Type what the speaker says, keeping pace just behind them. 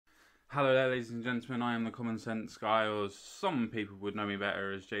Hello there, ladies and gentlemen, I am the Common Sense Guy, or some people would know me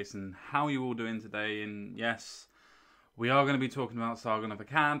better as Jason. How are you all doing today? And yes, we are going to be talking about Sargon of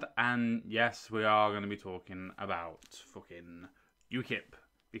Akkad, and yes, we are going to be talking about fucking UKIP,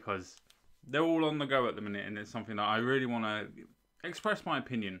 because they're all on the go at the minute, and it's something that I really want to express my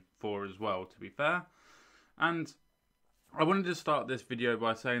opinion for as well, to be fair. And I wanted to start this video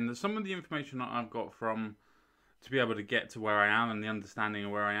by saying that some of the information that I've got to be able to get to where I am and the understanding of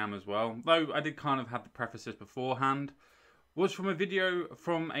where I am as well, though I did kind of have the prefaces beforehand, was from a video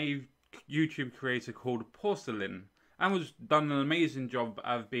from a YouTube creator called Porsalin, and was done an amazing job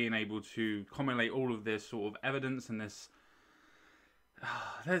of being able to accumulate all of this sort of evidence and this,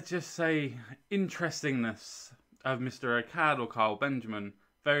 let's just say, interestingness of Mr. Akkad or Carl Benjamin.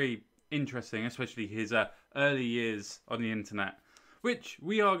 Very interesting, especially his early years on the internet, which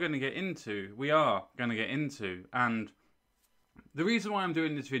we are going to get into. And the reason why I'm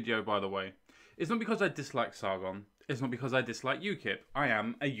doing this video, by the way, is not because I dislike Sargon. It's not because I dislike UKIP. I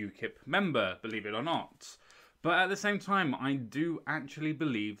am a UKIP member, believe it or not. But at the same time, I do actually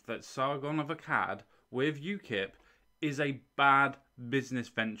believe that Sargon of Akkad with UKIP is a bad business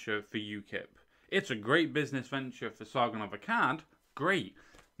venture for UKIP. It's a great business venture for Sargon of Akkad. Great.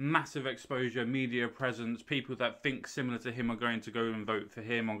 Massive exposure, media presence, people that think similar to him are going to go and vote for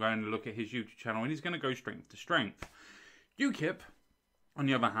him or going to look at his YouTube channel, and he's going to go strength to strength. UKIP, on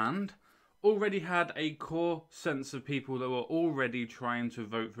the other hand, already had a core sense of people that were already trying to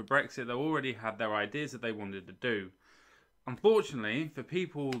vote for Brexit. They already had their ideas that they wanted to do. Unfortunately, for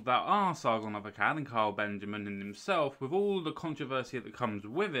people that are Sargon of Akkad and Carl Benjamin and himself, with all the controversy that comes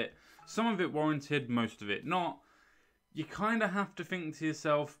with it, some of it warranted, most of it not, you kind of have to think to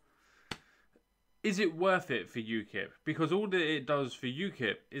yourself, is it worth it for UKIP? Because all that it does for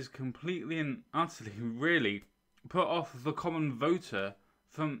UKIP is completely and utterly, really, put off the common voter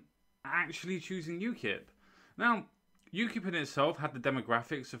from actually choosing UKIP. Now, UKIP in itself had the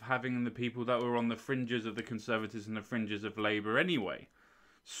demographics of having the people that were on the fringes of the Conservatives and the fringes of Labour anyway.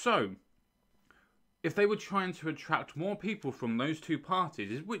 So, if they were trying to attract more people from those two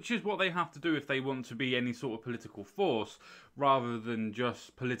parties, which is what they have to do if they want to be any sort of political force, rather than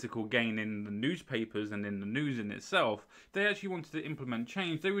just political gain in the newspapers and in the news in itself, if they actually wanted to implement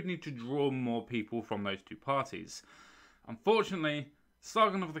change, they would need to draw more people from those two parties. Unfortunately,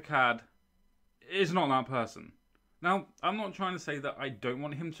 Sargon of Akkad is not that person. Now, I'm not trying to say that I don't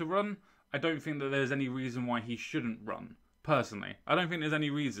want him to run. I don't think that there's any reason why he shouldn't run, personally. I don't think there's any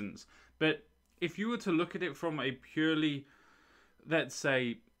reasons. But if you were to look at it from a purely, let's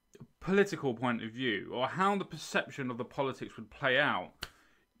say, political point of view, or how the perception of the politics would play out,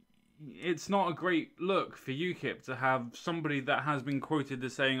 it's not a great look for UKIP to have somebody that has been quoted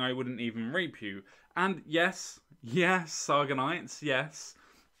as saying, "I wouldn't even rape you." And yes, Sargonites, yes,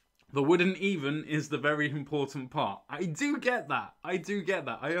 the wouldn't even is the very important part. I do get that.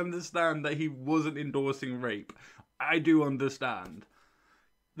 I understand that he wasn't endorsing rape. I do understand.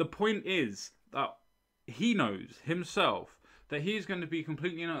 The point is that he knows himself that he's going to be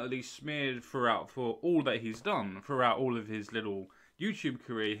completely and utterly smeared throughout for all that he's done, throughout all of his little YouTube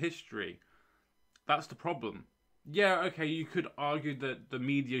career history. That's the problem. Yeah, okay, you could argue that the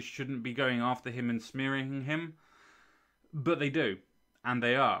media shouldn't be going after him and smearing him, but they do, and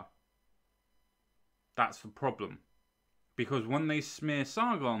they are. That's the problem. Because when they smear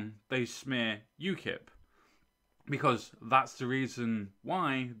Sargon, they smear UKIP. Because that's the reason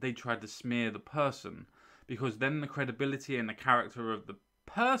why they tried to smear the person. Because then the credibility and the character of the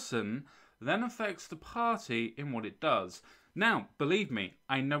person then affects the party in what it does. Now, believe me,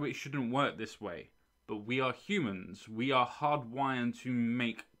 I know it shouldn't work this way. But we are humans. We are hardwired to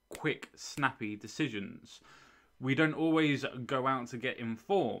make quick, snappy decisions. We don't always go out to get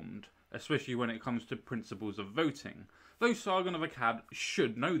informed, especially when it comes to principles of voting. Though Sargon of Akkad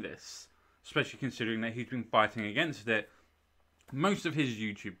should know this, especially considering that he's been fighting against it most of his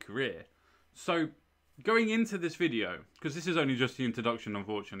YouTube career. So, going into this video, because this is only just the introduction,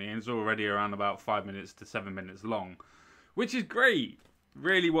 unfortunately, and it's already around about 5 minutes to 7 minutes long, which is great.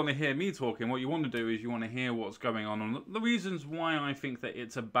 Really want to hear me talking. What you want to do is you want to hear what's going on and the reasons why I think that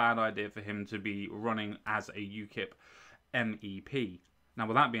it's a bad idea for him to be running as a UKIP MEP. Now,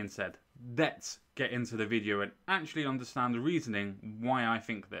 with that being said, let's get into the video and actually understand the reasoning why I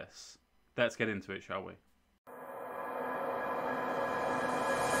think this. Let's get into it, shall we?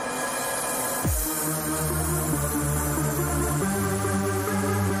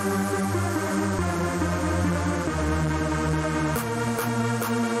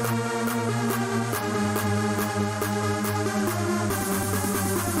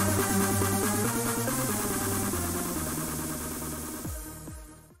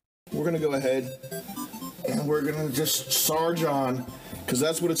 we're going to go ahead and we're going to just sarge on, because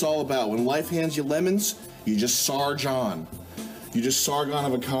that's what it's all about. When life hands you lemons, you just sarge on. You just sargon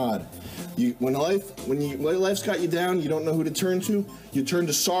of a cod. When life's got you down, you don't know who to turn to, you turn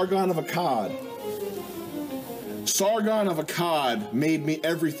to Sargon of Akkad. Sargon of Akkad made me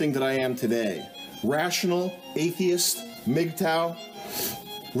everything that I am today. Rational, atheist, MGTOW,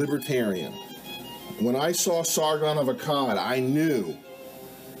 libertarian. When I saw Sargon of Akkad, I knew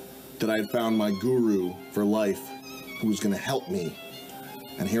that I had found my guru for life who was going to help me.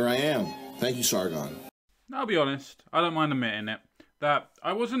 And here I am. Thank you, Sargon. I'll be honest, I don't mind admitting it, that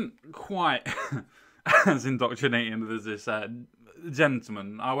I wasn't quite as indoctrinated as this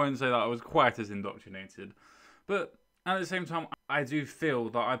gentleman. I won't say that I was quite as indoctrinated. But at the same time, I do feel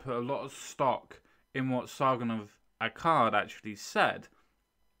that I put a lot of stock in what Sargon of Akkad actually said,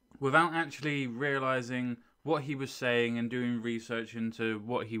 without actually realising what he was saying and doing research into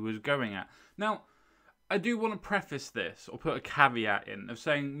what he was going at. Now, I do want to preface this, or put a caveat in, of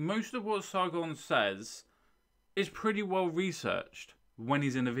saying most of what Sargon says is pretty well researched when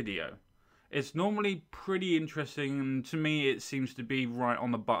he's in a video. It's normally pretty interesting, and to me it seems to be right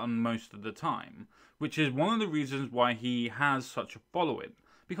on the button most of the time, which is one of the reasons why he has such a following,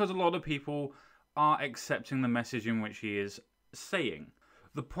 because a lot of people are accepting the message in which he is saying.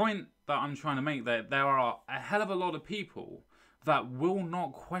 The point that I'm trying to make, that there are a hell of a lot of people that will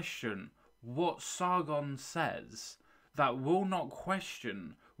not question what Sargon says, that will not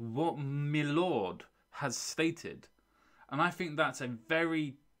question what my lord has stated. And I think that's a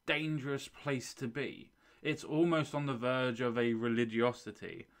very dangerous place to be. It's almost on the verge of a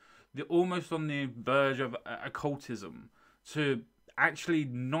religiosity, almost on the verge of occultism, to actually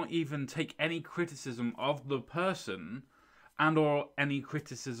not even take any criticism of the person and or any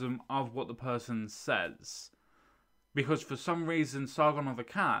criticism of what the person says. Because for some reason Sargon of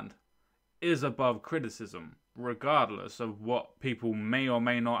Akkad is above criticism, regardless of what people may or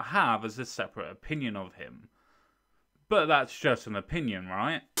may not have as a separate opinion of him. But that's just an opinion,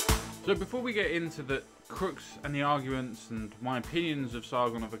 right? So before we get into the crux and the arguments and my opinions of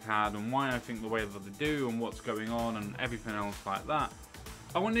Sargon of Akkad and why I think the way that they do and what's going on and everything else like that,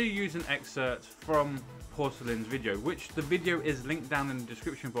 I wanted to use an excerpt from Porsalin's video, which the video is linked down in the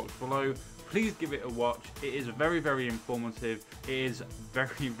description box below. Please give it a watch. It is very, very informative. It is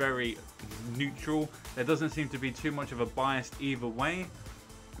very, very neutral. There doesn't seem to be too much of a bias either way.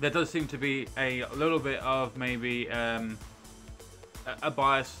 There does seem to be a little bit of maybe a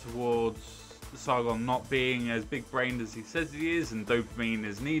bias towards Sargon not being as big-brained as he says he is, and dopamine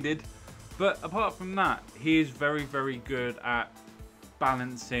is needed. But apart from that, he is very, very good at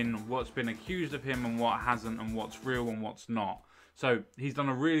balancing what's been accused of him and what hasn't, and what's real and what's not. So he's done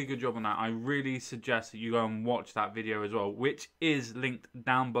a really good job on that. I really suggest that you go and watch that video as well, which is linked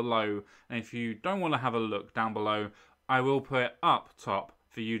down below. And if you don't want to have a look down below, I will put it up top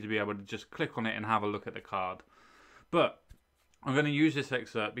for you to be able to just click on it and have a look at the card. But I'm going to use this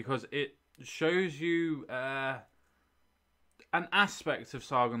excerpt because it shows you an aspect of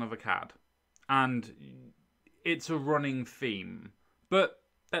Sargon of Akkad, and it's a running theme. But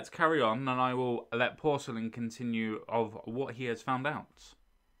let's carry on, and I will let Porsalin continue of what he has found out.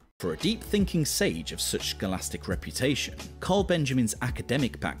 For a deep-thinking sage of such scholastic reputation, Carl Benjamin's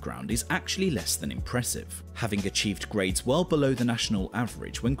academic background is actually less than impressive, having achieved grades well below the national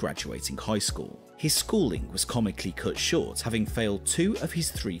average when graduating high school. His schooling was comically cut short, having failed 2 of his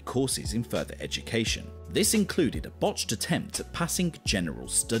 3 courses in further education. This included a botched attempt at passing general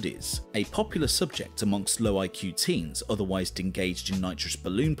studies, a popular subject amongst low IQ teens otherwise engaged in nitrous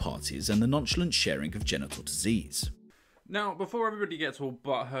balloon parties and the nonchalant sharing of genital disease. Now, before everybody gets all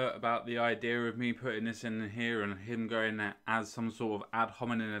butthurt about the idea of me putting this in here and him going there as some sort of ad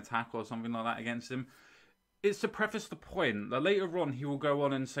hominem attack or something like that against him, it's to preface the point that later on he will go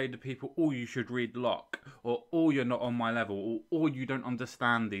on and say to people, oh, you should read Locke, or oh, you're not on my level, or oh, you don't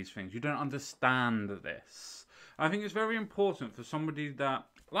understand these things, you don't understand this. I think it's very important for somebody that,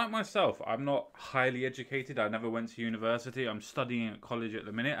 like myself, I'm not highly educated, I never went to university, I'm studying at college at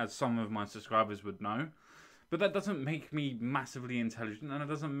the minute, as some of my subscribers would know. But that doesn't make me massively intelligent, and it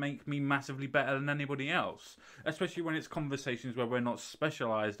doesn't make me massively better than anybody else. Especially when it's conversations where we're not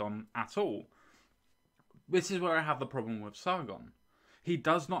specialised on at all. This is where I have the problem with Sargon. He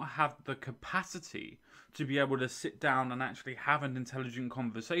does not have the capacity to be able to sit down and actually have an intelligent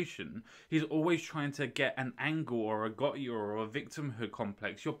conversation. He's always trying to get an angle or a got you or a victimhood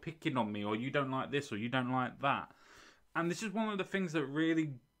complex. You're picking on me, or you don't like this, or you don't like that. And this is one of the things that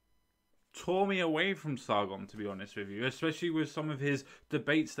really tore me away from Sargon, to be honest with you, especially with some of his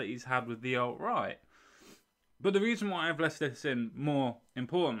debates that he's had with the alt-right. But the reason why I've left this in, more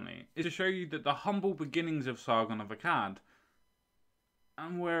importantly, is to show you that the humble beginnings of Sargon of Akkad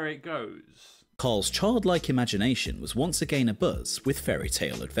and where it goes. Carl's childlike imagination was once again abuzz with fairy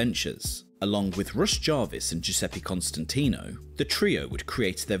tale adventures. Along with Russ Jarvis and Giuseppe Constantino, the trio would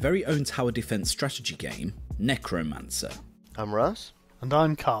create their very own tower defense strategy game, Necromancer. I'm Russ. And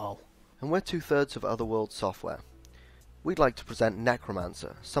I'm Carl. And we're two-thirds of Otherworld Software. We'd like to present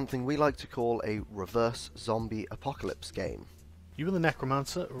Necromancer, something we like to call a reverse zombie apocalypse game. You are the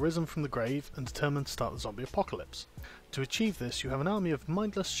Necromancer, arisen from the grave and determined to start the zombie apocalypse. To achieve this, you have an army of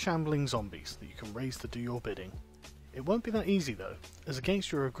mindless, shambling zombies that you can raise to do your bidding. It won't be that easy though, as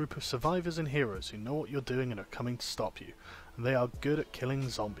against you are a group of survivors and heroes who know what you're doing and are coming to stop you, and they are good at killing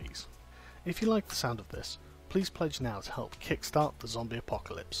zombies. If you like the sound of this, please pledge now to help kickstart the zombie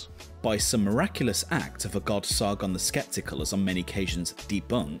apocalypse. By some miraculous act of a god Sargon the Skeptical, as on many occasions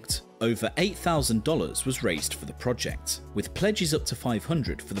debunked, over $8,000 was raised for the project, with pledges up to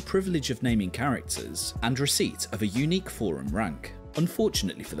 $500 for the privilege of naming characters and receipt of a unique forum rank.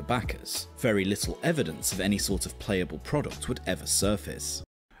 Unfortunately for the backers, very little evidence of any sort of playable product would ever surface.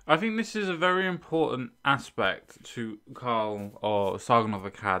 I think this is a very important aspect to Carl or Sargon of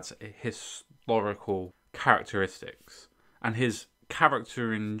Akkad's historical characteristics and his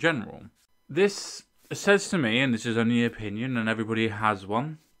character in general. This says to me, and this is only opinion and everybody has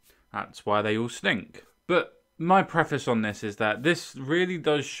one, that's why they all stink. But my preface on this is that this really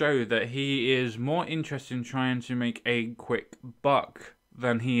does show that he is more interested in trying to make a quick buck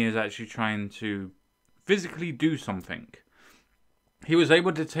than he is actually trying to physically do something. He was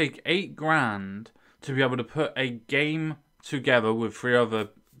able to take $8,000 to be able to put a game together with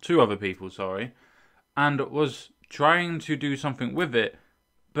two other people, and was trying to do something with it,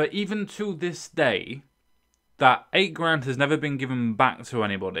 but even to this day, that $8,000 has never been given back to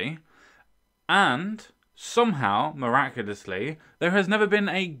anybody, and somehow, miraculously, there has never been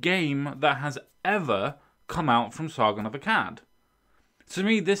a game that has ever come out from Sargon of Akkad. To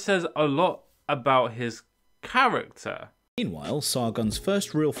me, this says a lot about his character. Meanwhile, Sargon's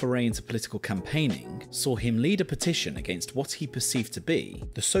first real foray into political campaigning saw him lead a petition against what he perceived to be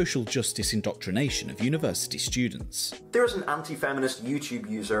the social justice indoctrination of university students. There's an anti-feminist YouTube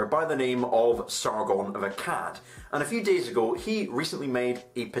user by the name of Sargon of Akkad, and a few days ago he recently made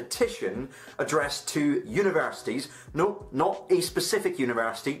a petition addressed to universities, no, not a specific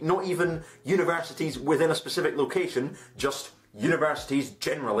university, not even universities within a specific location, just universities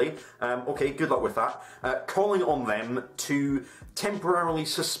generally, okay, good luck with that, calling on them to temporarily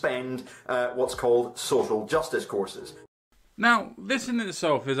suspend what's called social justice courses. Now, this in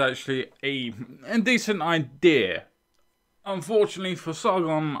itself is actually a decent idea. Unfortunately for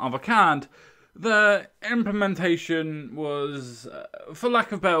Sargon of Akkad, the implementation was, for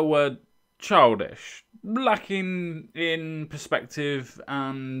lack of a better word, childish, lacking in perspective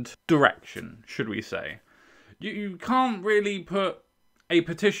and direction, should we say. You can't really put a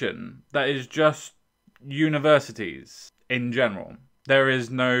petition that is just universities in general. There is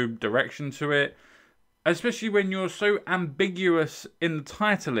no direction to it, especially when you're so ambiguous in the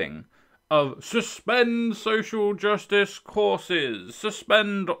titling of suspend social justice courses,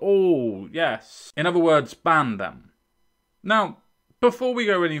 suspend all, yes. In other words, ban them. Now, before we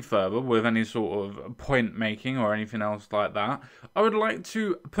go any further with any sort of point making or anything else like that, I would like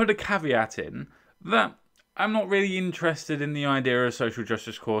to put a caveat in that I'm not really interested in the idea of social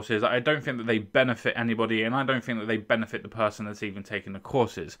justice courses. I don't think that they benefit anybody, and I don't think that they benefit the person that's even taking the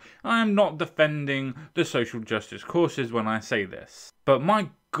courses. I am not defending the social justice courses when I say this. But my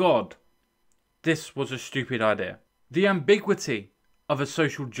God, this was a stupid idea. The ambiguity of a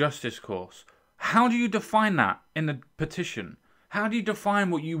social justice course. How do you define that in a petition? How do you define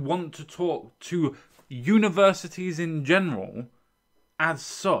what you want to talk to universities in general as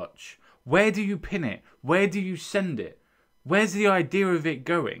such? Where do you pin it? Where do you send it? Where's the idea of it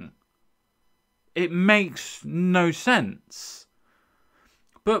going? It makes no sense.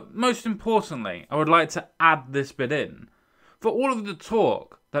 But most importantly, I would like to add this bit in. For all of the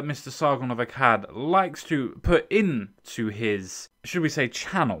talk that Mr. Sargon of Akkad likes to put into his, should we say,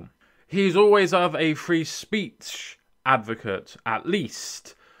 channel, he's always of a free speech advocate, at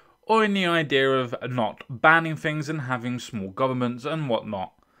least, or in the idea of not banning things and having small governments and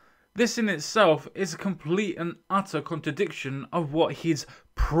whatnot. This in itself is a complete and utter contradiction of what his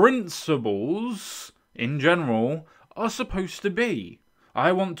principles, in general, are supposed to be.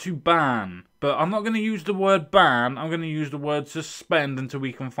 I want to ban, but I'm not going to use the word ban, I'm going to use the word suspend until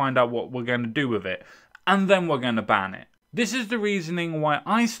we can find out what we're going to do with it, and then we're going to ban it. This is the reasoning why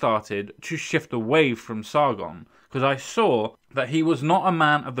I started to shift away from Sargon, because I saw that he was not a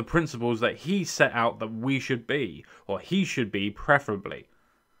man of the principles that he set out that we should be, or he should be preferably.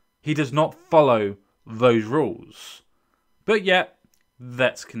 He does not follow those rules. But yet,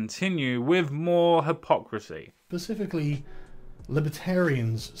 let's continue with more hypocrisy. Specifically,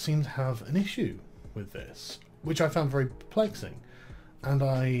 libertarians seem to have an issue with this, which I found very perplexing. And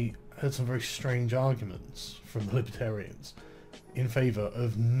I heard some very strange arguments from the libertarians in favour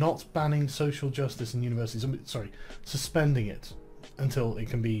of not banning social justice in universities, suspending it until it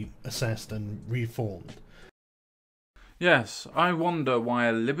can be assessed and reformed. Yes, I wonder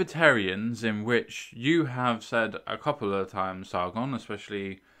why libertarians, in which you have said a couple of times, Sargon,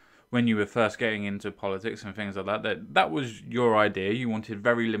 especially when you were first getting into politics and things like that, that was your idea. You wanted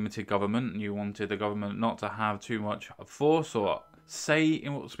very limited government, and you wanted the government not to have too much force or say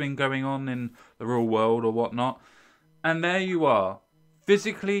in what's been going on in the real world or whatnot. And there you are,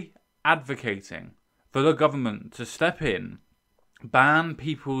 physically advocating for the government to step in, ban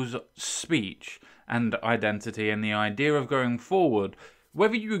people's speech and identity and the idea of going forward.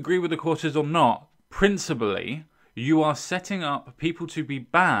 Whether you agree with the courses or not, principally, you are setting up people to be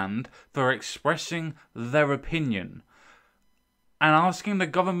banned for expressing their opinion and asking the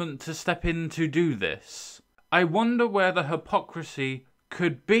government to step in to do this. I wonder where the hypocrisy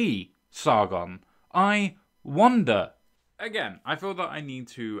could be, Sargon. I wonder. Again, I feel that I need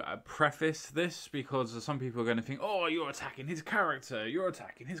to preface this because some people are going to think, oh, you're attacking his character. You're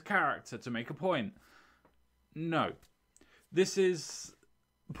attacking his character to make a point. No. This is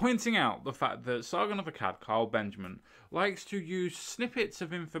pointing out the fact that Sargon of Akkad, Carl Benjamin, likes to use snippets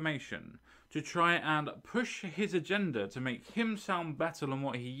of information to try and push his agenda to make him sound better than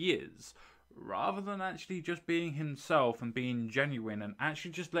what he is, rather than actually just being himself and being genuine and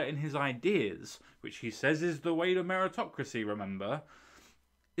actually just letting his ideas, which he says is the way to meritocracy, remember,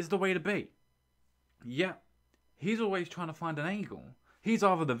 is the way to be. Yeah, he's always trying to find an angle. He's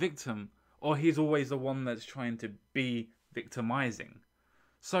either the victim or he's always the one that's trying to be victimizing.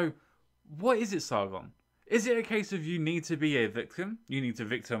 So, what is it, Sargon? Is it a case of you need to be a victim, you need to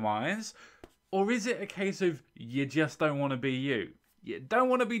victimize, or is it a case of you just don't want to be you? You don't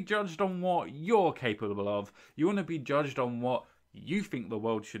want to be judged on what you're capable of. You want to be judged on what you think the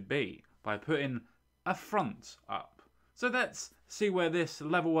world should be by putting a front up. So let's see where this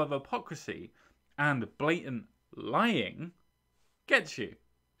level of hypocrisy and blatant lying gets you,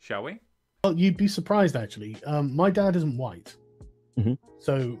 shall we? Well, you'd be surprised, actually. My dad isn't white. Mm-hmm.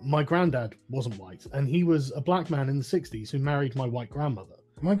 So my granddad wasn't white, and he was a black man in the 60s who married my white grandmother.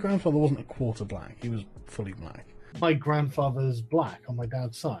 My grandfather wasn't a quarter black. He was fully black. My grandfather's black on my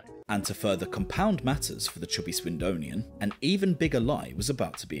dad's side. And to further compound matters for the chubby Swindonian, an even bigger lie was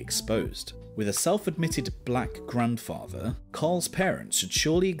about to be exposed. With a self-admitted black grandfather, Carl's parents should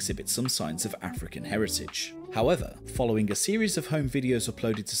surely exhibit some signs of African heritage. However, following a series of home videos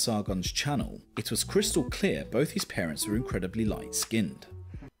uploaded to Sargon's channel, it was crystal clear both his parents were incredibly light-skinned.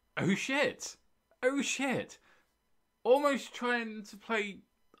 Oh shit! Oh shit! Almost trying to play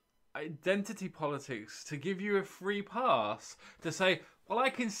identity politics to give you a free pass to say, well, I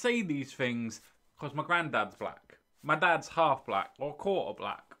can say these things because my granddad's black, my dad's half black, or quarter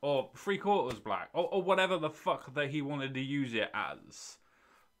black, or three quarters black, or whatever the fuck that he wanted to use it as.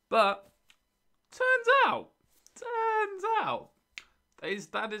 But turns out his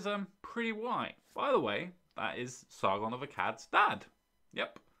dad is pretty white. By the way, that is Sargon of Akkad's dad.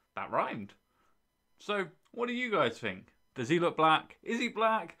 Yep, that rhymed. So what do you guys think? Does he look black? Is he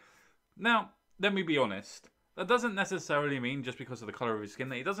black? Now, let me be honest. That doesn't necessarily mean, just because of the colour of his skin,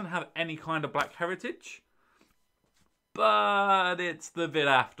 that he doesn't have any kind of black heritage. But it's the bit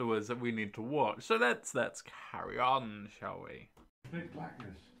afterwards that we need to watch. So let's carry on, shall we? Big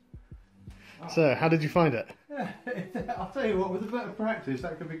blackness. So, how did you find it? Yeah, I'll tell you what, with a bit of practice,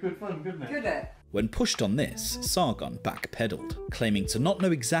 that could be good fun, couldn't it? Good at. When pushed on this, Sargon backpedaled, claiming to not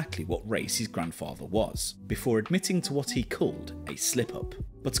know exactly what race his grandfather was, before admitting to what he called a slip-up.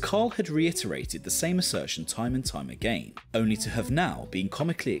 But Carl had reiterated the same assertion time and time again, only to have now been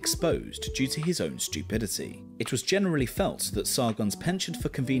comically exposed due to his own stupidity. It was generally felt that Sargon's penchant for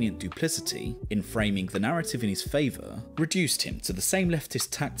convenient duplicity, in framing the narrative in his favour, reduced him to the same leftist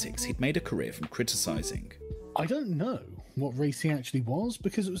tactics he'd made a career from criticising. I don't know what race he actually was,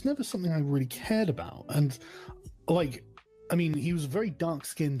 because it was never something I really cared about. And, he was a very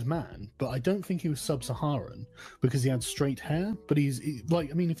dark-skinned man, but I don't think he was sub-Saharan, because he had straight hair. But if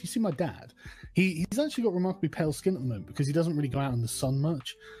you see my dad, he's actually got remarkably pale skin at the moment, because he doesn't really go out in the sun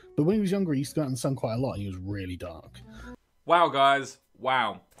much. But when he was younger, he used to go out in the sun quite a lot, and he was really dark. Wow, guys.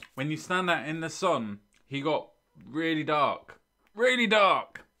 Wow. When you stand out in the sun, he got really dark. Really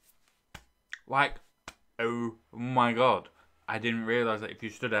dark. Like oh my god, I didn't realise that if you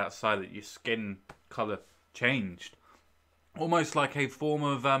stood outside that your skin colour changed. Almost like a form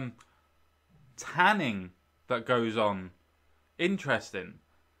of tanning that goes on. Interesting.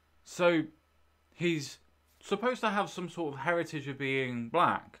 So he's supposed to have some sort of heritage of being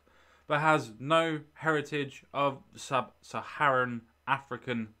black, but has no heritage of sub-Saharan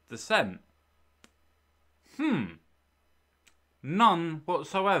African descent. None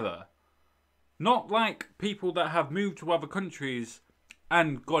whatsoever. Not like people that have moved to other countries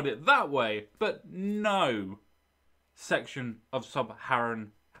and got it that way, but no section of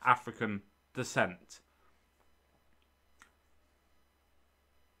sub-Saharan African descent.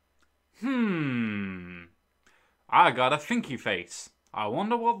 I got a thinky face. I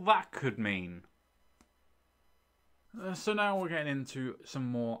wonder what that could mean. So now we're getting into some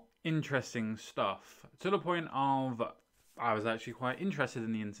more interesting stuff. To the point of, I was actually quite interested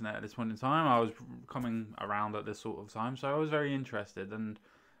in the internet at this point in time. I was coming around at this sort of time, so I was very interested. And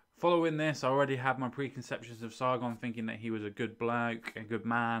following this, I already had my preconceptions of Sargon, thinking that he was a good bloke, a good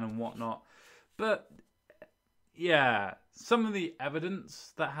man and whatnot. But yeah, some of the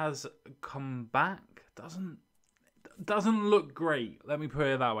evidence that has come back doesn't look great. Let me put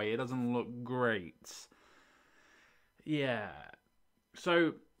it that way. It doesn't look great. Yeah.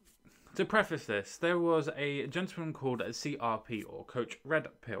 So, to preface this, there was a gentleman called CRP, or Coach Red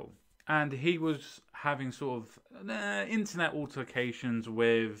Pill, and he was having sort of internet altercations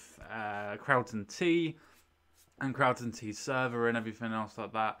with Crowton T and Crowton T's server and everything else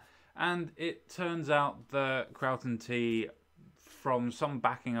like that. And it turns out that Crowton T, from some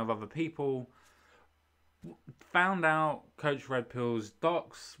backing of other people, found out Coach Red Pill's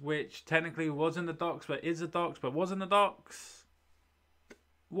docs, which technically was in the docs, but is a docs, but wasn't the docs.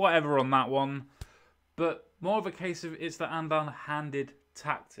 Whatever on that one. But more of a case of it's the underhanded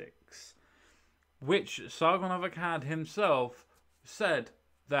tactics, which Sargon of Akkad himself said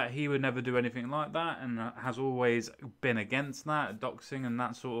that he would never do anything like that, and has always been against that, doxing and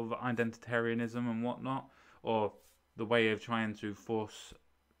that sort of identitarianism and whatnot, or the way of trying to force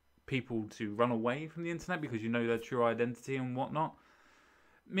people to run away from the internet because you know their true identity and whatnot.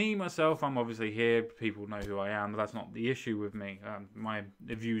 Me, myself, I'm obviously here. People know who I am. But that's not the issue with me. My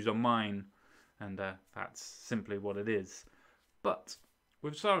views are mine, and that's simply what it is. But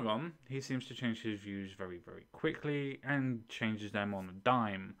with Sargon, he seems to change his views very, very quickly and changes them on a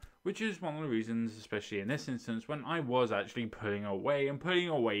dime, which is one of the reasons, especially in this instance, when I was actually pulling away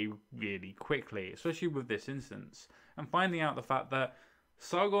really quickly, especially with this instance, and finding out the fact that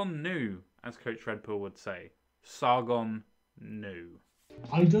Sargon knew, as Coach Red Pill would say. Sargon knew.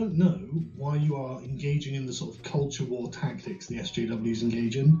 I don't know why you are engaging in the sort of culture war tactics the SJWs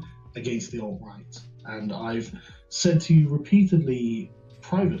engage in against the alt-right. And I've said to you repeatedly,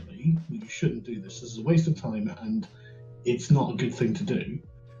 privately, that you shouldn't do this. This is a waste of time and it's not a good thing to do.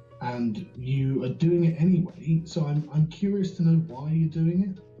 And you are doing it anyway, so I'm curious to know why you're doing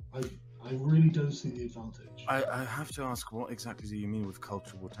it. I really don't see the advantage. I have to ask, what exactly do you mean with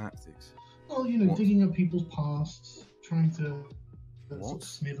cultural tactics? Well, you know, digging up people's pasts, trying to sort of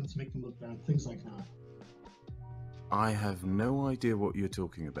smear them to make them look bad, things like that. I have no idea what you're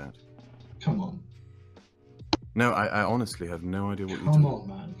talking about. Come on. No, I honestly have no idea what you're talking about.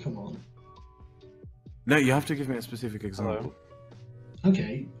 Come on, man, come on. No, you have to give me a specific example. Hello?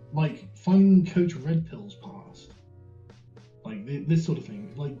 Okay, like finding Coach Red Pill's past. Like this sort of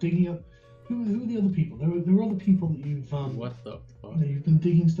thing. Like digging up... Who are the other people? There are other people that you've what the fuck? You know, you've been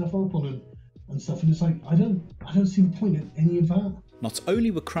digging stuff up on and stuff, and it's like I don't see the point in any of that. Not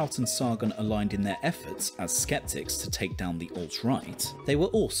only were Kraut and Sargon aligned in their efforts as skeptics to take down the alt-right, they were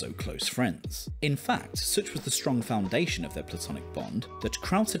also close friends. In fact, such was the strong foundation of their platonic bond that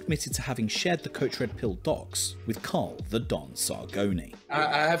Kraut admitted to having shared the Coach Red Pill docs with Carl the Don Sargoni.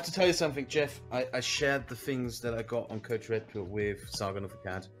 I have to tell you something, Jeff. I shared the things that I got on Coach Red Pill with Sargon of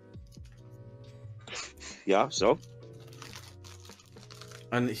Akkad. Yeah, so?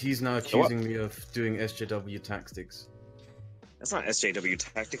 And he's now accusing me of doing SJW tactics. That's not SJW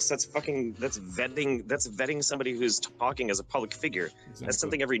tactics. That's vetting somebody who's talking as a public figure. Exactly. That's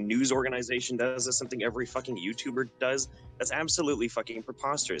something every news organization does. That's something every fucking YouTuber does. That's absolutely fucking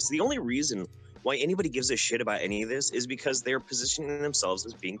preposterous. The only reason why anybody gives a shit about any of this is because they're positioning themselves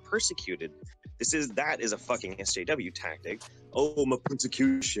as being persecuted. That is a fucking SJW tactic. Oh, I'm a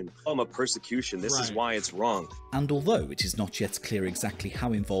persecution. Oh, I'm a persecution. This is why it's wrong. And although it is not yet clear exactly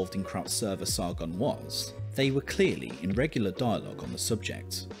how involved in Kraut's server Sargon was, they were clearly in regular dialogue on the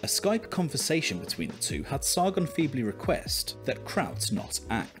subject. A Skype conversation between the two had Sargon feebly request that Kraut not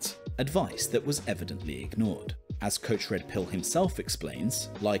act, advice that was evidently ignored. As Coach Red Pill himself explains,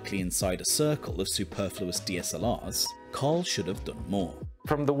 likely inside a circle of superfluous DSLRs, Carl should have done more.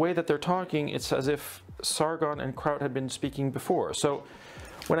 From the way that they're talking, it's as if Sargon and Kraut had been speaking before. So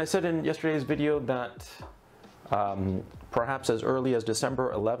when I said in yesterday's video that perhaps as early as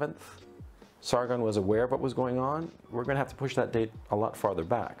December 11th, Sargon was aware of what was going on, we're going to have to push that date a lot farther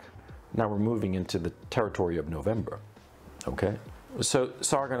back. Now we're moving into the territory of November. Okay? So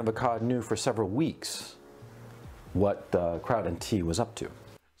Sargon of Akkad knew for several weeks what Kraut and T was up to.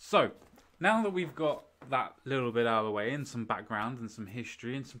 So, now that we've got that little bit out of the way, and some background, and some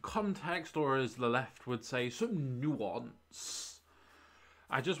history, and some context, or as the left would say, some nuance,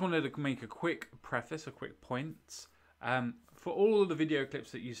 I just wanted to make a quick preface, a quick point. For all of the video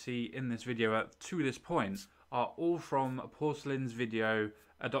clips that you see in this video up to this point are all from Porsalin's video,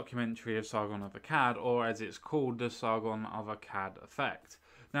 a documentary of Sargon of Akkad, or as it's called, the Sargon of Akkad effect.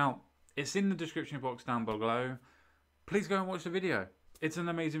 Now, it's in the description box down below. Please go and watch the video. It's an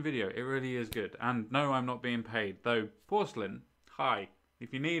amazing video. It really is good. And no, I'm not being paid. Though, Porsalin, hi.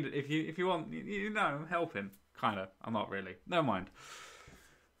 If you need, if you want, you know, helping. Kinda. I'm not really. Never mind.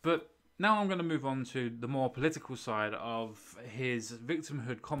 But now I'm going to move on to the more political side of his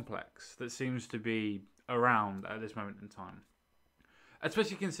victimhood complex that seems to be around at this moment in time.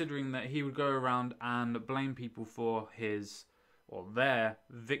 Especially considering that he would go around and blame people for his, or their,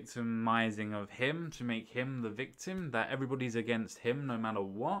 victimizing of him to make him the victim, that everybody's against him no matter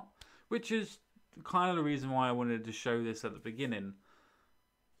what, which is kind of the reason why I wanted to show this at the beginning.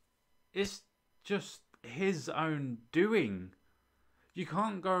 It's just his own doing. You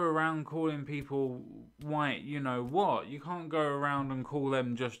can't go around calling people white you know what. You can't go around and call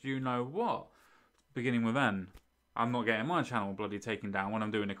them just you know what. Beginning with N. I'm not getting my channel bloody taken down when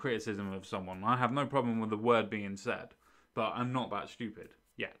I'm doing a criticism of someone. I have no problem with the word being said. But I'm not that stupid.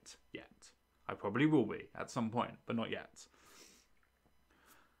 Yet. I probably will be at some point, but not yet.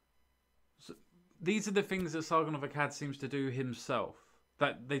 So, these are the things that Sargon of Akkad seems to do himself.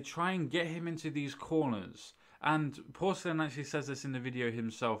 That they try and get him into these corners. And Porsalin actually says this in the video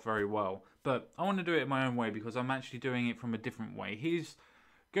himself very well. But I want to do it in my own way because I'm actually doing it from a different way. He's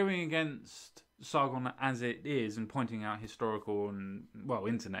going against Sargon as it is and pointing out historical and, well,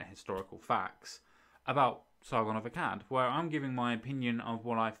 internet historical facts about Sargon of Akkad, where I'm giving my opinion of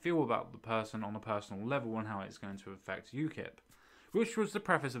what I feel about the person on a personal level and how it's going to affect UKIP, which was the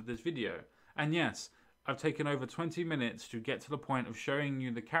preface of this video. And yes, I've taken over 20 minutes to get to the point of showing you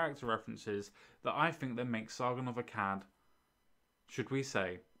the character references that I think that make Sargon of Akkad, should we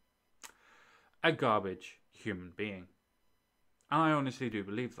say, a garbage human being. And I honestly do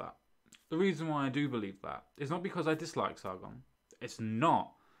believe that. The reason why I do believe that is not because I dislike Sargon. It's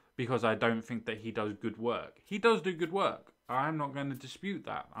not because I don't think that he does good work. He does do good work. I'm not going to dispute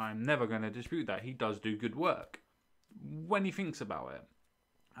that. I'm never going to dispute that. He does do good work when he thinks about it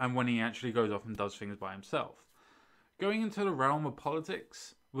and when he actually goes off and does things by himself. Going into the realm of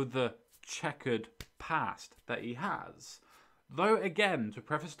politics with the checkered past that he has, though again, to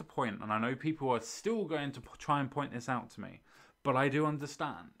preface the point, and I know people are still going to try and point this out to me, but I do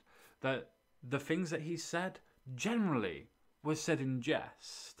understand that the things that he said generally was said in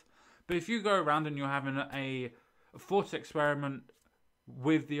jest. But if you go around and you're having a thought experiment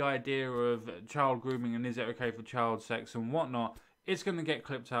with the idea of child grooming and is it okay for child sex and whatnot, it's going to get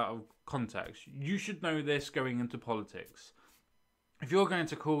clipped out of context. You should know this going into politics. If you're going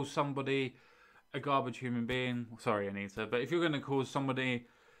to call somebody a garbage human being, sorry Anita, but if you're going to call somebody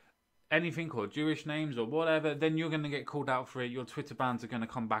anything or Jewish names or whatever, then you're going to get called out for it. Your Twitter bans are going to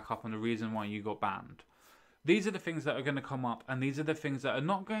come back up on the reason why you got banned. These are the things that are going to come up, and these are the things that are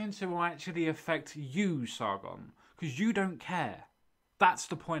not going to actually affect you, Sargon, because you don't care. That's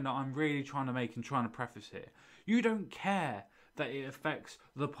the point that I'm really trying to make and trying to preface here. You don't care that it affects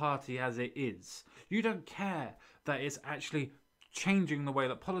the party as it is. You don't care that it's actually changing the way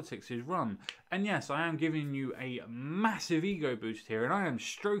that politics is run. And yes, I am giving you a massive ego boost here, and I am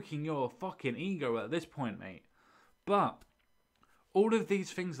stroking your fucking ego at this point, mate. But all of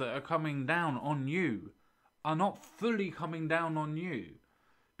these things that are coming down on you are not fully coming down on you,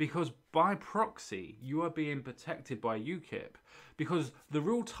 because by proxy you are being protected by UKIP, because the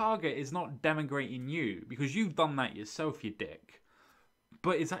real target is not denigrating you, because you've done that yourself, you dick,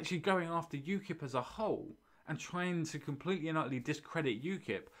 but it's actually going after UKIP as a whole and trying to completely and utterly discredit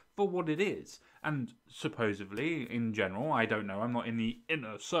UKIP for what it is. And supposedly, in general, I don't know, I'm not in the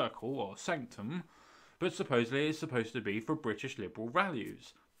inner circle or sanctum, but supposedly it's supposed to be for British liberal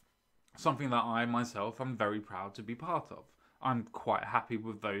values. Something that I myself am very proud to be part of. I'm quite happy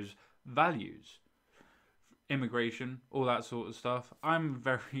with those values. immigration, all that sort of stuff. I'm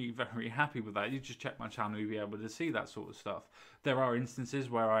very, very happy with that. You just check my channel, you'll be able to see that sort of stuff. There are instances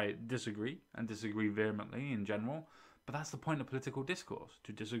where I disagree, and disagree vehemently in general, but that's the point of political discourse,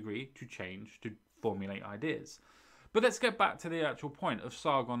 to disagree, to change, to formulate ideas. But let's get back to the actual point of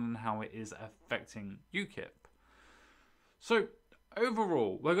Sargon and how it is affecting UKIP. So,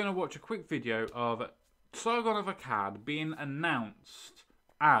 overall, we're going to watch a quick video of Sargon of Akkad being announced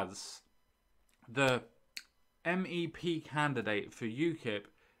as the MEP candidate for UKIP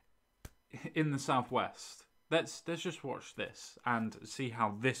in the southwest. Let's just watch this and see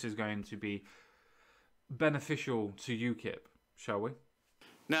how this is going to be beneficial to UKIP, shall we?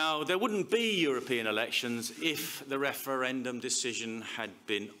 Now, there wouldn't be European elections if the referendum decision had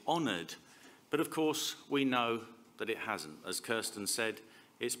been honoured. But of course, we know that it hasn't. As Kirsten said,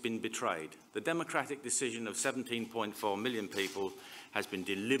 it's been betrayed. The democratic decision of 17.4 million people has been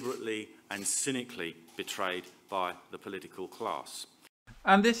deliberately and cynically betrayed by the political class.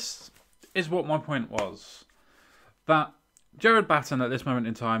 And this is what my point was. That Jared Batten at this moment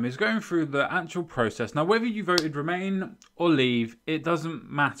in time is going through the actual process. Now, whether you voted Remain or Leave, it doesn't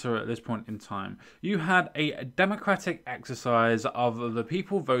matter at this point in time. You had a democratic exercise of the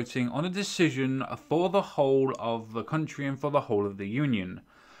people voting on a decision for the whole of the country and for the whole of the union.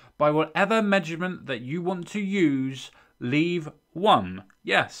 By whatever measurement that you want to use, Leave won.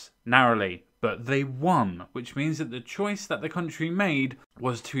 Yes, narrowly, but they won, which means that the choice that the country made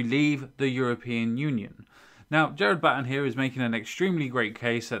was to leave the European Union. Now, Jared Batten here is making an extremely great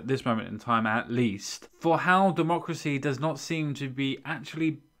case at this moment in time, at least, for how democracy does not seem to be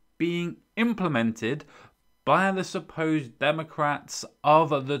actually being implemented by the supposed Democrats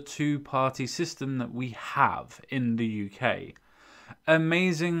of the two-party system that we have in the UK.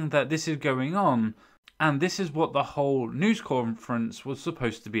 Amazing that this is going on, and this is what the whole news conference was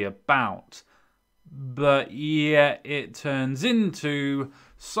supposed to be about. But yet it turns into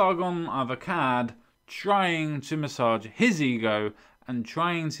Sargon of Akkad trying to massage his ego and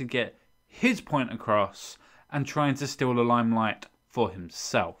trying to get his point across and trying to steal the limelight for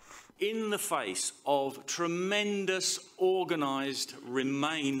himself. In the face of tremendous organised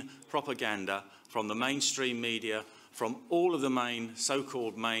Remain propaganda from the mainstream media, from all of the main,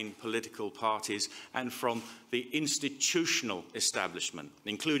 so-called main political parties, and from the institutional establishment,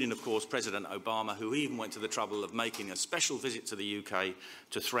 including, of course, President Obama, who even went to the trouble of making a special visit to the UK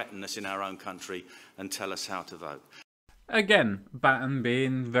to threaten us in our own country and tell us how to vote. Again, Batten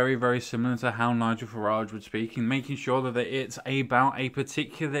being very, very similar to how Nigel Farage would speak, and making sure that it's about a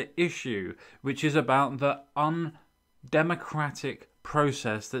particular issue, which is about the undemocratic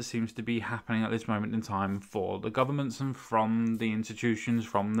process that seems to be happening at this moment in time for the governments and from the institutions,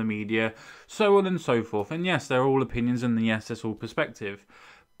 from the media, so on and so forth. And yes, they're all opinions, and yes, it's all perspective.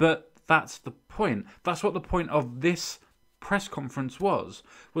 But that's the point. That's what the point of this press conference was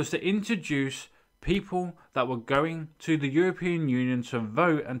to introduce people that were going to the European Union to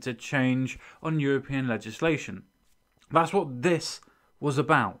vote and to change on European legislation. That's what this was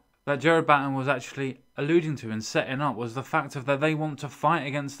about. That Jared Batten was actually alluding to and setting up was the fact of that they want to fight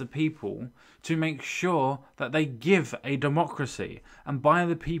against the people to make sure that they give a democracy. And by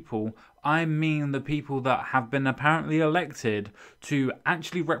the people, I mean the people that have been apparently elected to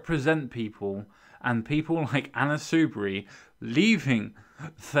actually represent people, and people like Anna Soubry leaving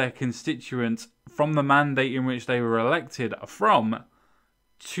their constituents from the mandate in which they were elected from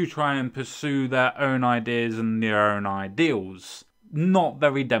to try and pursue their own ideas and their own ideals. Not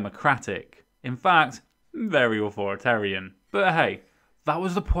very democratic. In fact, very authoritarian. But hey, that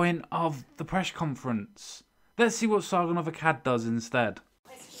was the point of the press conference. Let's see what Sargon of Akkad does instead.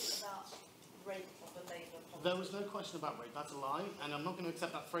 There was no question about rape. That's a lie, and I'm not going to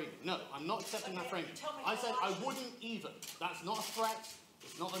accept that framing. No, I'm not accepting that framing. I said I wouldn't even. That's not a threat.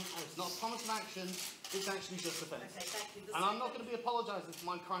 It's not a promise of action. It's actually just offence. Okay, and I'm not going to be apologising for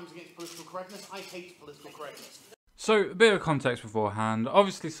my crimes against political correctness. I hate political correctness. So, a bit of context beforehand.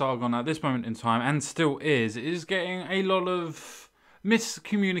 Obviously, Sargon at this moment in time, and still is getting a lot of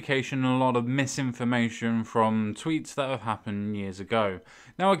miscommunication and a lot of misinformation from tweets that have happened years ago.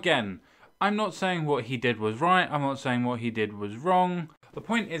 Now, again, I'm not saying what he did was right. I'm not saying what he did was wrong. The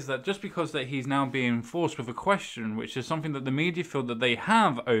point is that just because that he's now being forced with a question, which is something that the media feel that they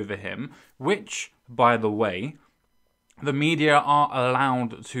have over him, which, by the way, the media are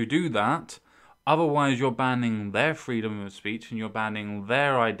allowed to do that. Otherwise, you're banning their freedom of speech and you're banning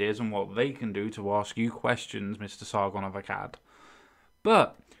their ideas and what they can do to ask you questions, Mr. Sargon of Akkad.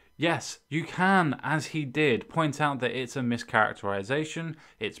 But, yes, you can, as he did, point out that it's a mischaracterization,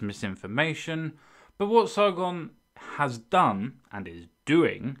 it's misinformation. But what Sargon has done, and is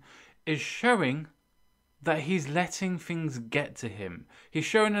doing, is showing that he's letting things get to him. He's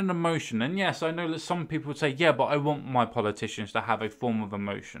showing an emotion. And yes, I know that some people would say, yeah, but I want my politicians to have a form of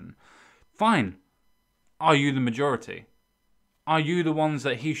emotion. Fine. Are you the majority? Are you the ones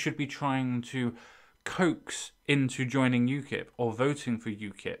that he should be trying to coax into joining UKIP or voting for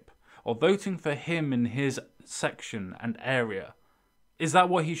UKIP or voting for him in his section and area? Is that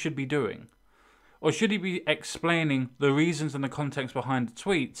what he should be doing? Or should he be explaining the reasons and the context behind the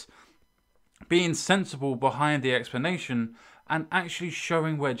tweets, being sensible behind the explanation, and actually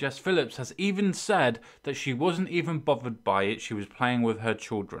showing where Jess Phillips has even said that she wasn't even bothered by it, she was playing with her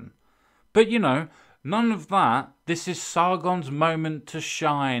children. But you know, none of that. This is Sargon's moment to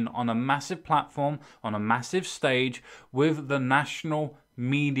shine on a massive platform, on a massive stage, with the national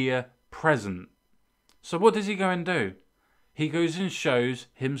media present. So what does he go and do? He goes and shows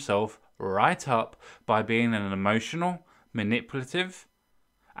himself right up by being in an emotional, manipulative,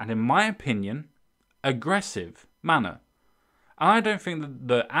 and in my opinion, aggressive manner. And I don't think that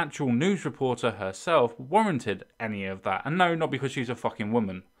the actual news reporter herself warranted any of that. And no, not because she's a fucking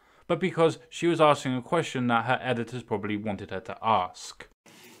woman, but because she was asking a question that her editors probably wanted her to ask.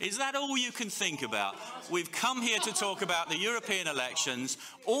 Is that all you can think about? We've come here to talk about the European elections.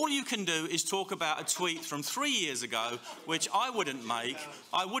 All you can do is talk about a tweet from 3 years ago, which I wouldn't make,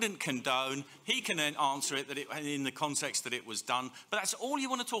 I wouldn't condone. He can then answer it in the context that it was done. But that's all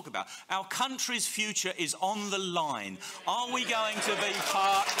you want to talk about. Our country's future is on the line. Are we going to be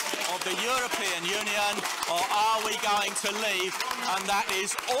part of the European Union, or are we going to leave? And that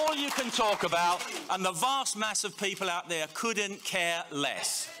is all you can talk about. And the vast mass of people out there couldn't care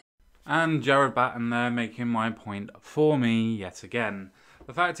less. And Jared Batten there making my point for me yet again.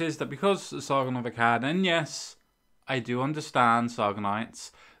 The fact is that because Sargon of Akkad, and yes, I do understand Sargonites,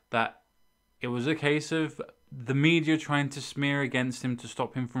 that it was a case of the media trying to smear against him to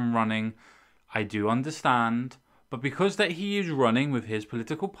stop him from running. I do understand. But because that he is running with his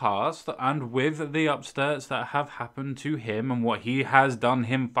political past and with the upstarts that have happened to him and what he has done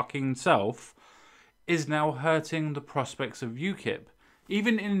him fucking self, is now hurting the prospects of UKIP.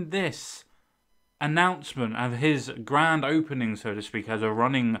 Even in this announcement of his grand opening, so to speak, as a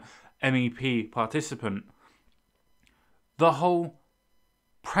running MEP participant, the whole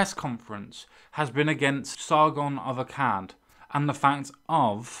press conference has been against Sargon of Akkad and the fact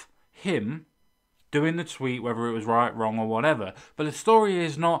of him doing the tweet, whether it was right, wrong, or whatever. But the story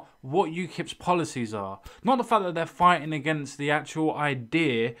is not what UKIP's policies are. Not the fact that they're fighting against the actual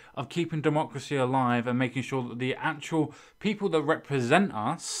idea of keeping democracy alive and making sure that the actual people that represent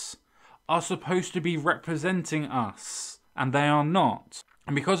us are supposed to be representing us. And they are not.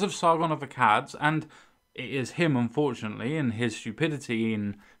 And because of Sargon of Akkad, and it is him, unfortunately, and his stupidity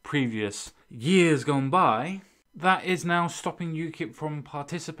in previous years gone by, that is now stopping UKIP from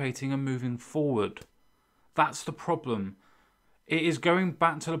participating and moving forward. That's the problem. It is going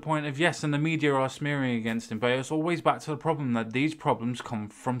back to the point of, yes, and the media are smearing against him, but it's always back to the problem that these problems come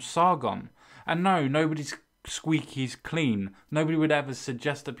from Sargon. And no, nobody's squeaky's clean. Nobody would ever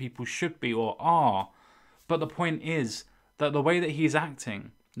suggest that people should be or are. But the point is that the way that he's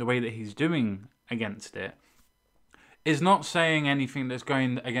acting, the way that he's doing against it, is not saying anything that's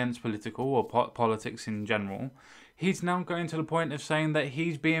going against political or politics in general. He's now going to the point of saying that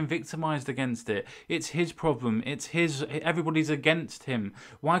he's being victimized against it. It's his problem. It's his. Everybody's against him.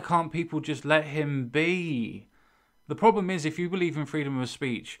 Why can't people just let him be? The problem is, if you believe in freedom of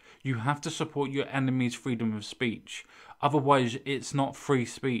speech, you have to support your enemy's freedom of speech. Otherwise, it's not free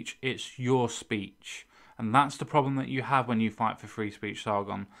speech. It's your speech. And that's the problem that you have when you fight for free speech,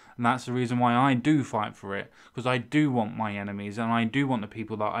 Sargon. And that's the reason why I do fight for it. Because I do want my enemies and I do want the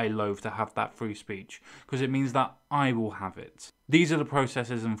people that I loathe to have that free speech. Because it means that I will have it. These are the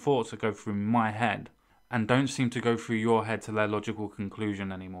processes and thoughts that go through my head. And don't seem to go through your head to their logical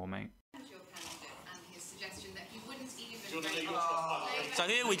conclusion anymore, mate. So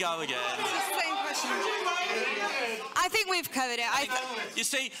here we go again. I think we've covered it. You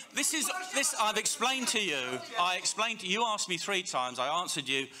see, this I've explained to you. You asked me 3 times. I answered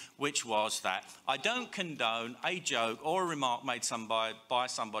you, which was that I don't condone a joke or a remark made by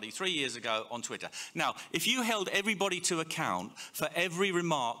somebody 3 years ago on Twitter. Now, if you held everybody to account for every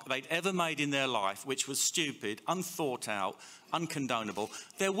remark they'd ever made in their life, which was stupid, unthought out, uncondonable,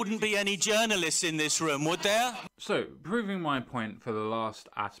 there wouldn't be any journalists in this room, would there? So, proving my point for the last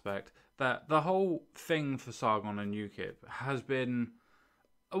aspect, that the whole thing for Sargon and UKIP has been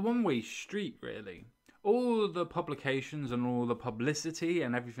a one-way street, really. All the publications and all the publicity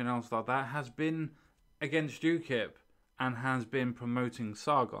and everything else like that has been against UKIP and has been promoting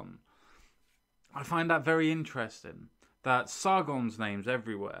Sargon. I find that very interesting, that Sargon's name's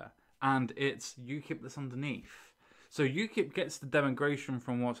everywhere. and it's UKIP that's underneath. So UKIP gets the denigration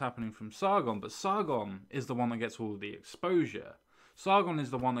from what's happening from Sargon, but Sargon is the one that gets all the exposure. Sargon is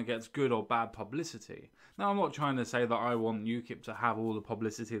the one that gets good or bad publicity. Now, I'm not trying to say that I want UKIP to have all the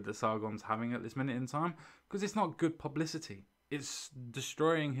publicity that Sargon's having at this minute in time, because it's not good publicity. It's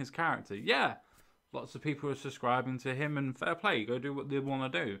destroying his character. Yeah, lots of people are subscribing to him, and fair play, go do what they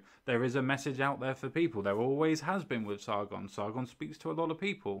want to do. There is a message out there for people. There always has been with Sargon. Sargon speaks to a lot of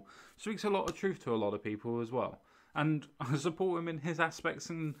people, speaks a lot of truth to a lot of people as well. And I support him in his aspects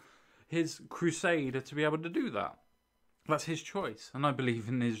and his crusade to be able to do that. That's his choice, and I believe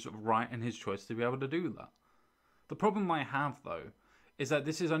in his right and his choice to be able to do that. The problem I have, though, is that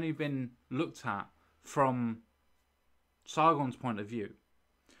this has only been looked at from Sargon's point of view.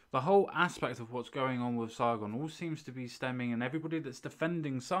 The whole aspect of what's going on with Sargon all seems to be stemming, and everybody that's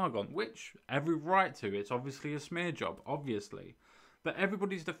defending Sargon, which every right to, it's obviously a smear job, obviously, but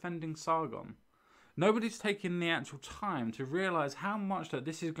everybody's defending Sargon. Nobody's taking the actual time to realise how much that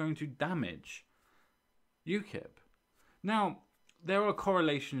this is going to damage UKIP. Now, there are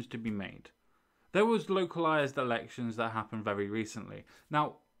correlations to be made. There was localised elections that happened very recently.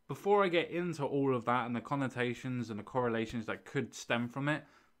 Now, before I get into all of that and the connotations and the correlations that could stem from it,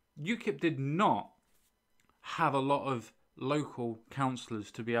 UKIP did not have a lot of local councillors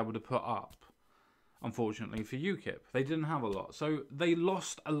to be able to put up, unfortunately, for UKIP. They didn't have a lot. So they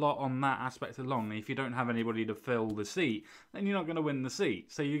lost a lot on that aspect alone. If you don't have anybody to fill the seat, then you're not going to win the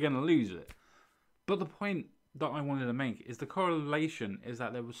seat. So you're going to lose it. But the point that I wanted to make is the correlation is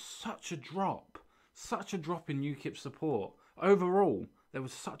that there was such a drop in UKIP's support. Overall, there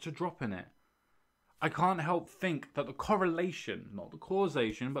was such a drop in it. I can't help think that the correlation, not the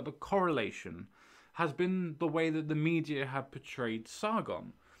causation, but the correlation has been the way that the media have portrayed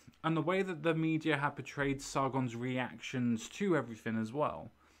Sargon. And the way that the media have portrayed Sargon's reactions to everything as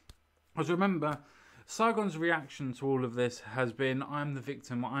well. Because remember, Sargon's reaction to all of this has been, I'm the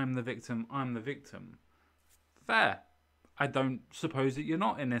victim, I'm the victim, I'm the victim. Fair. I don't suppose that you're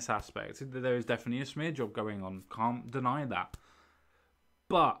not in this aspect. There is definitely a smear job going on. Can't deny that.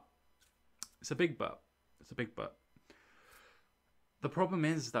 But, it's a big but. It's a big but. The problem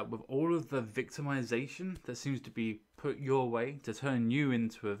is that with all of the victimization that seems to be put your way to turn you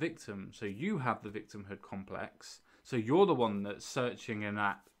into a victim, so you have the victimhood complex, so you're the one that's searching and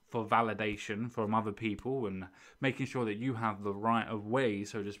that for validation from other people and making sure that you have the right of way,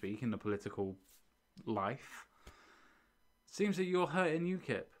 so to speak, in the political life. It seems that you're hurting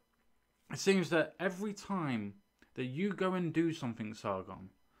UKIP. It seems that every time that you go and do something,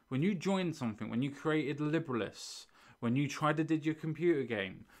 Sargon, when you join something, when you created Liberalists, when you try to did your computer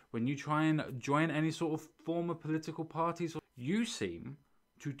game, when you try and join any sort of form of political parties, you seem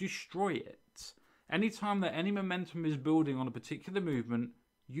to destroy it. Anytime that any momentum is building on a particular movement,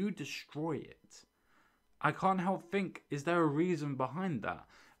 you destroy it. I can't help think, is there a reason behind that?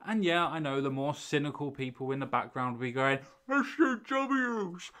 And yeah, I know the more cynical people in the background will be going,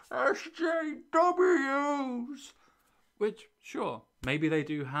 SJWs, SJWs. Which, sure, maybe they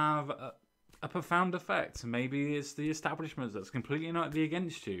do have a profound effect. Maybe it's the establishment that's completely not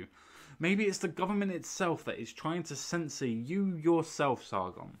against you. Maybe it's the government itself that is trying to censor you yourself,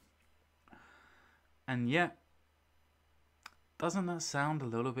 Sargon. And yet, doesn't that sound a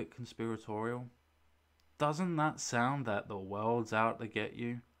little bit conspiratorial? Doesn't that sound that the world's out to get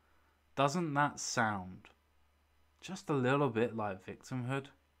you? Doesn't that sound just a little bit like victimhood?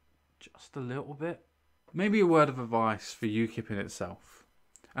 Just a little bit? Maybe a word of advice for UKIP in itself.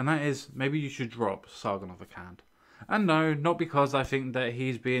 And that is, maybe you should drop Sargon of Akkad. And no, not because I think that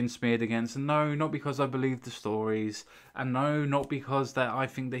he's being smeared against. And no, not because I believe the stories. And no, not because that I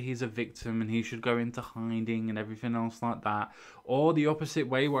think that he's a victim and he should go into hiding and everything else like that. Or the opposite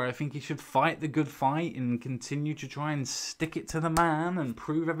way, where I think he should fight the good fight and continue to try and stick it to the man and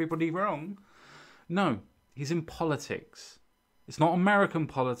prove everybody wrong. No, he's in politics. It's not American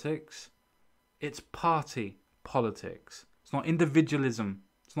politics. It's party politics. It's not individualism.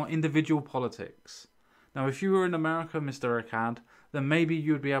 It's not individual politics. Now, if you were in America, Mr. Akkad, then maybe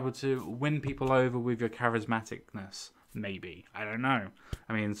you would be able to win people over with your charismaticness. Maybe. I don't know.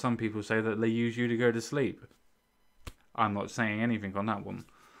 I mean, some people say that they use you to go to sleep. I'm not saying anything on that one.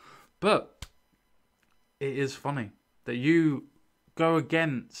 But it is funny that you go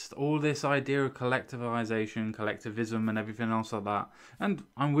against all this idea of collectivization, collectivism, and everything else like that. And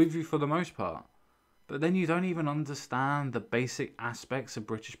I'm with you for the most part. But then you don't even understand the basic aspects of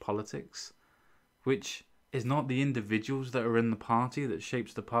British politics, which is not the individuals that are in the party that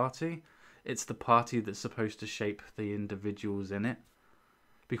shapes the party. It's the party that's supposed to shape the individuals in it.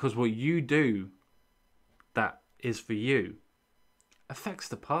 Because what you do that is for you, affects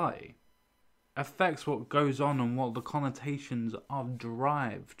the party, affects what goes on and what the connotations are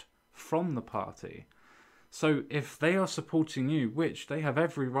derived from the party. So if they are supporting you, which they have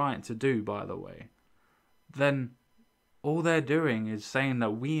every right to do, by the way, then all they're doing is saying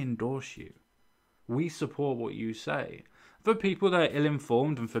that we endorse you. We support what you say. For people that are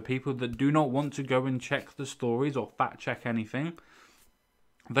ill-informed and for people that do not want to go and check the stories or fact-check anything,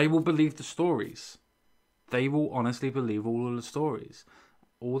 they will believe the stories. They will honestly believe all of the stories.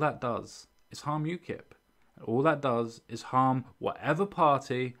 All that does is harm UKIP. All that does is harm whatever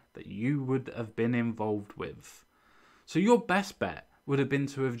party that you would have been involved with. So your best bet would have been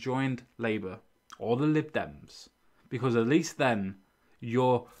to have joined Labour or the Lib Dems, because at least then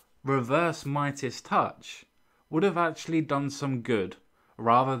your reverse Midas touch would have actually done some good,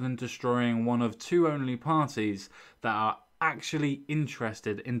 rather than destroying one of two only parties that are actually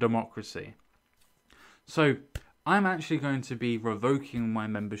interested in democracy. So I'm actually going to be revoking my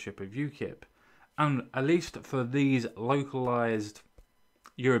membership of UKIP, and at least for these localised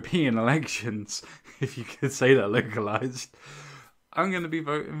European elections, if you could say that localised, I'm going to be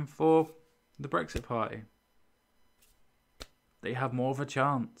voting for the Brexit Party. They have more of a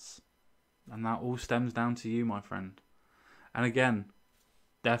chance, and that all stems down to you, my friend. And again,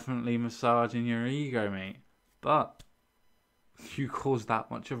 definitely massaging your ego, mate, but you cause that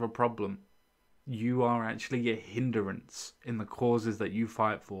much of a problem. You are actually a hindrance in the causes that you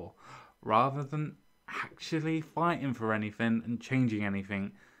fight for, rather than actually fighting for anything and changing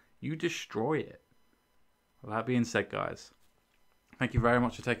anything. You destroy it. Well, that being said, guys, thank you very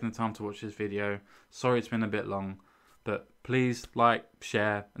much for taking the time to watch this video. Sorry it's been a bit long, but please like,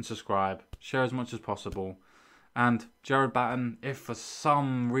 share and subscribe. Share as much as possible. And Jared Batten, if for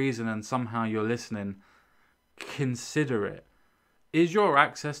some reason and somehow you're listening, consider it. Is your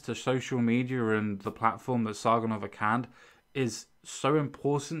access to social media and the platform that Sargon of Akkad is so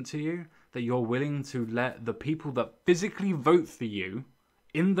important to you that you're willing to let the people that physically vote for you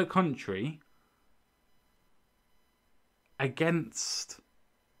in the country against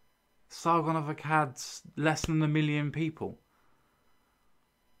Sargon of Akkad's less than 1 million people?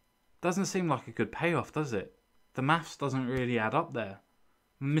 Doesn't seem like a good payoff, does it? The maths doesn't really add up there.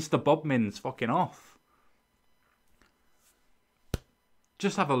 Mr. Bodmin's fucking off.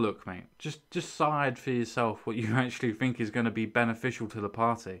 Just have a look, mate. Just decide for yourself what you actually think is going to be beneficial to the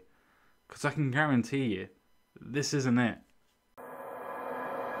party. Because I can guarantee you, this isn't it.